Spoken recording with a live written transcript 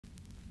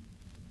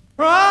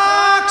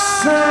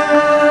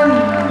Roxanne,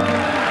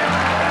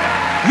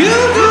 you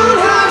don't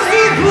have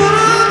to put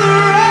on the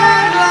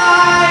red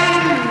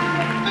light.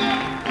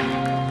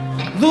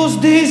 Those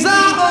days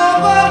are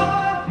over.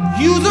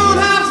 You don't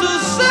have to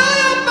sell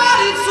your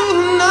body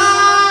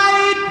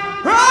tonight.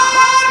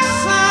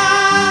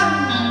 Roxanne,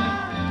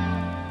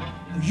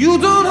 you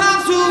don't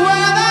have to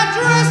wear that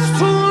dress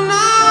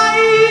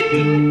tonight.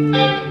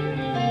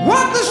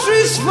 Walk the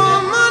streets for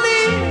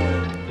money.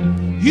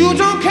 You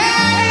don't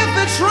care if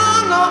it's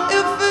wrong or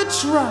if it's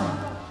right.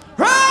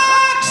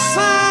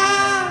 Roxanne,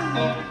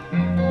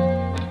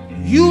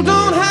 you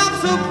don't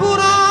have to put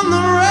on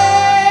the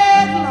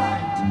red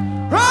light.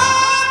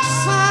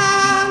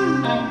 Roxanne,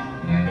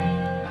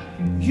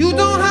 you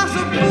don't have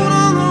to put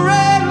on the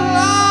red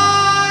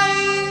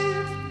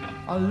light.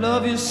 I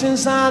love you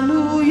since I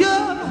knew you.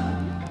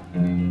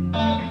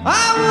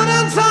 I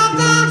wouldn't talk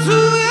down to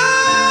you.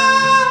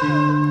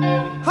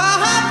 I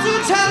have to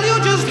tell you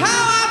just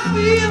how I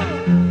feel.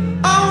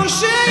 I won't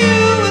share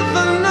you with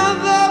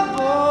another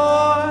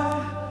boy.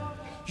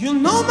 You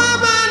know my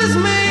mind is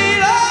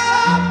made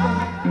up,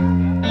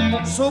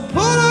 so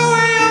put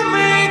away your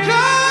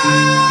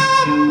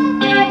makeup.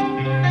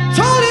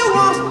 Told you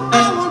once,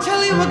 I won't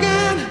tell you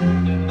again.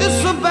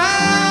 It's a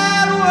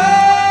bad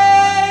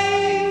way.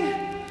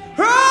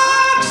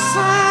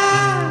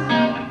 Roxanne,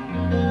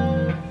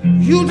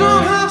 you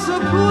don't have to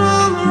put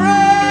on the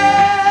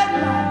red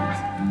light.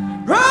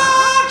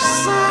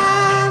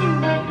 Roxanne,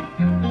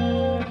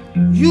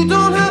 you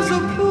don't have to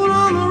put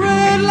on the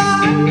red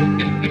light.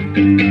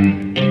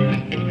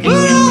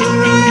 Put on the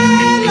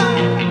red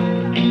light.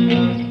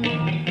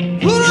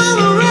 Put on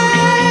the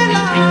red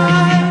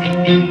light.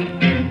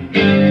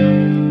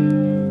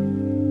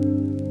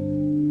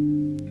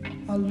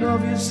 I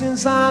love you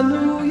since I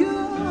knew you.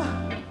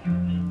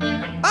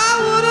 I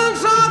wouldn't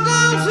talk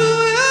down to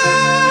you.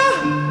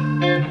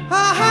 I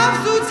have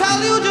to tell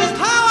you just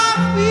how I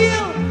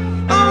feel.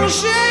 I won't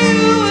share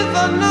you with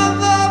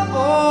another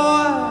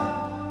boy.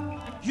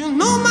 You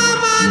know my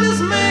mind is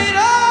made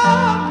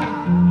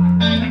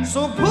up, so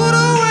put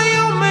away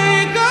your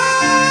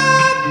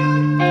makeup.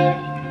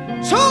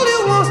 Told you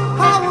once,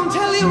 I won't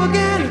tell you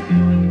again.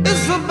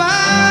 It's a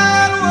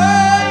bad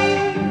way.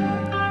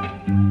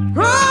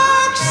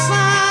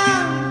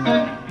 Roxanne,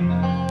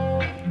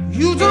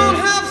 you don't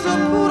have to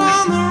put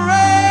on the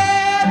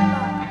red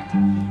light.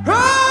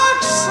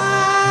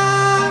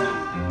 Roxanne,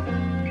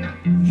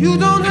 you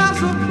don't have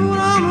to put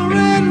on the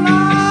red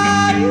light.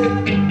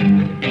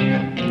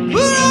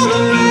 Put on the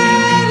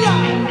red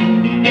light.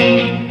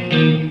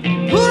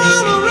 Put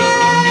on the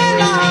red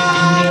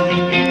light.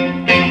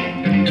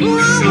 Put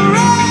on the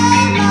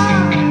red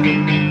light.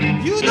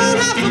 You don't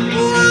have to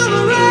put on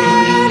the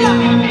red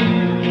light.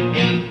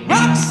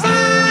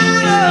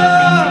 Roxanne,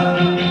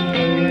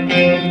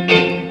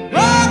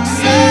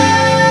 Roxanne,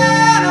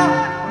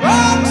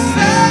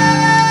 Roxanne,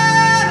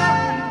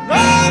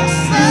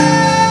 Roxanne.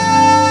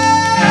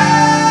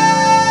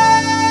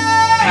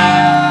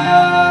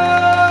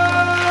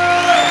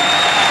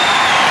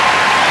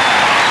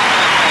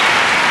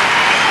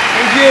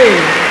 Thank you.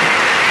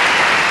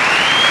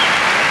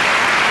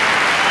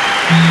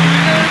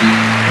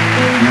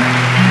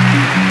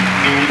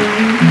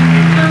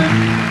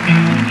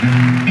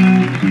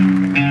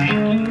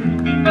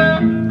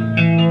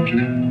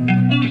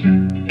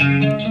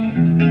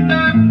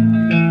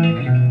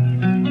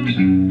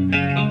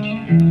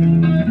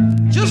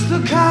 Just a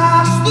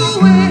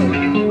castaway,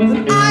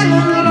 an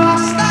island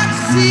lost at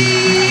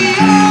sea.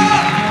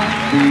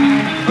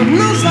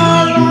 Another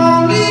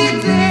lonely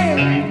day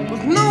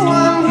with no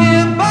one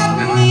here but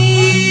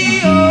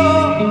me.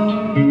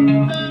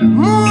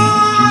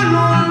 More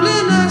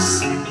loneliness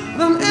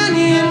than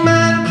any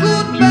man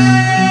could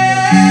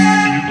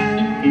bear.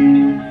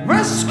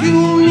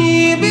 Rescue me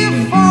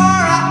before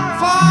I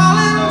fall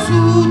into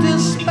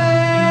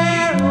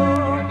despair.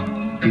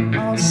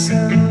 I'll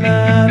send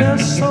an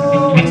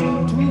SOS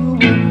to the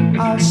world.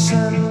 I'll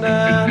send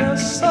an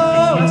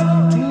SOS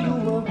to the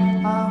world.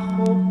 I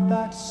hope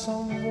that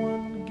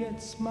someone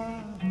gets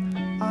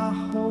mine. I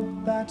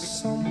hope that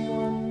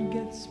someone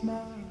gets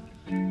mine.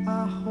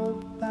 I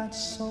hope that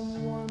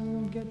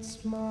someone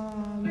gets my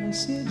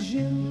message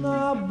in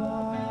a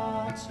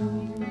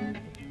bottle.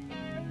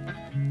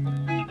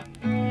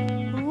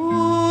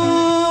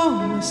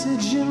 Ooh,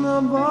 message in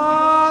a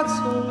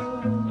bottle.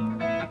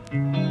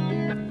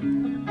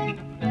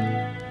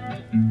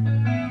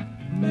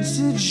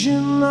 Message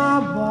in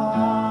a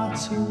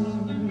bottle.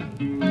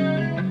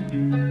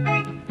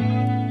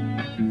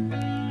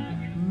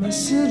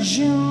 Message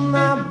in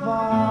a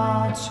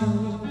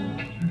bottle.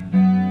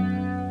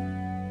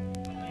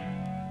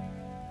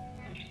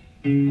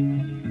 A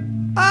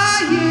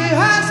year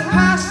has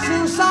passed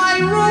since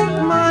I wrote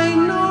my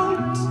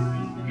note.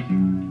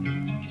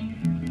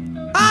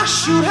 I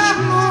should have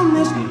known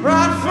this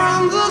right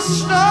from the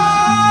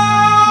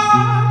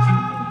start.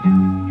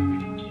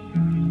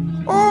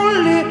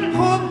 Only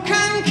hope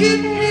can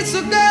keep me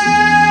together.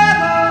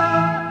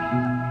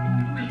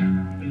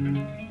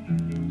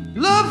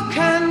 Love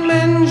can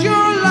mend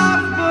your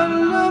life, but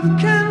love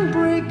can break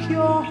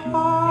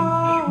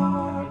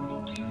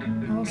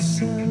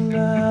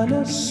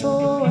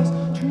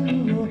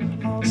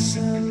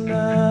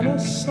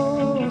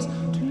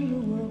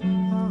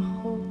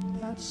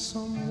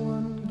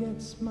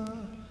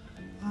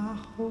I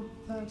hope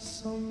that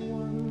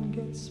someone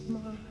gets my,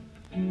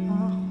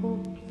 I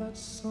hope that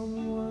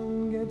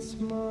someone gets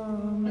my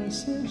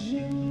message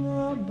in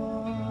a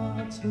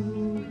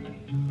bottle.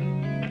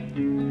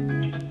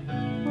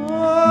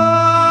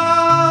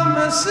 Oh,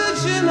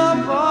 message in a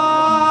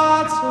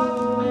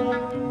bottle.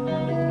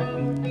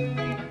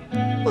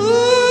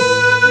 Ooh,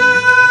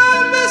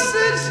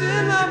 message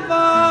in a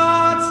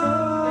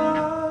bottle.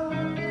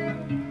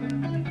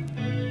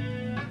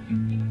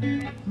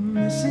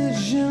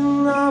 Message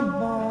in a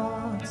bottle.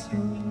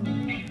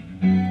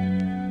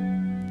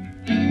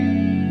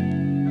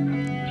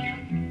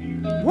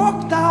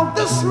 Walked out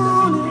this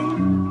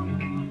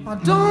morning, I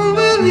don't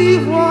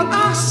believe what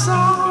I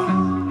saw.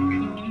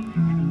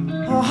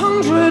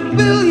 100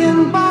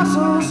 billion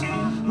bottles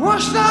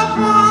washed up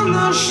on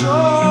the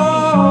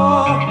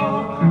shore.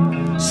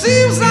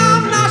 Seems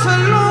I'm not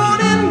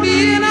alone in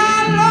being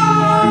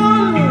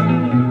alone.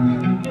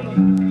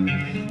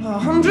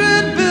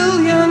 100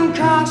 billion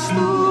cast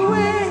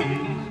away,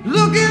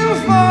 looking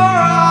for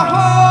a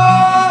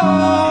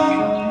home.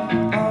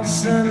 I'll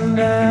send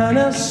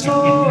an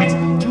SOS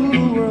to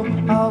the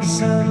world. I'll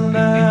send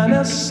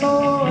an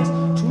SOS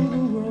to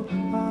the world.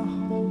 I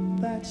hope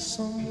that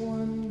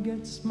someone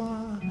gets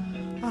my,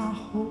 I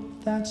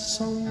hope that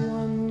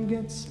someone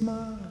gets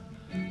my,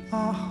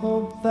 I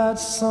hope that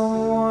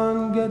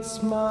someone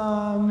gets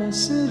my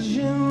message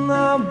in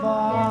a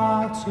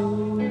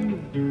bottle.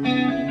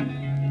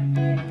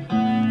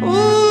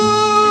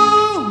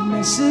 Ooh,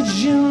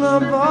 message in a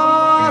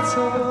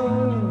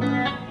bottle.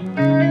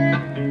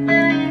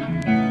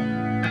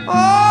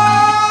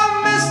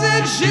 Oh,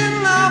 message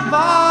in a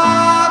bottle.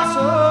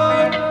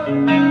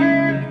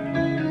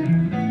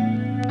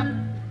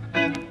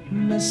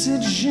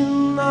 Message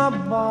in a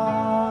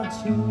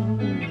bottle.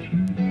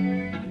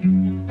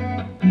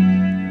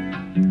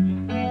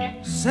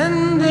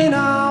 Sending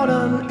out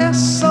an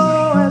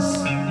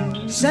SOS.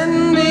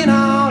 Send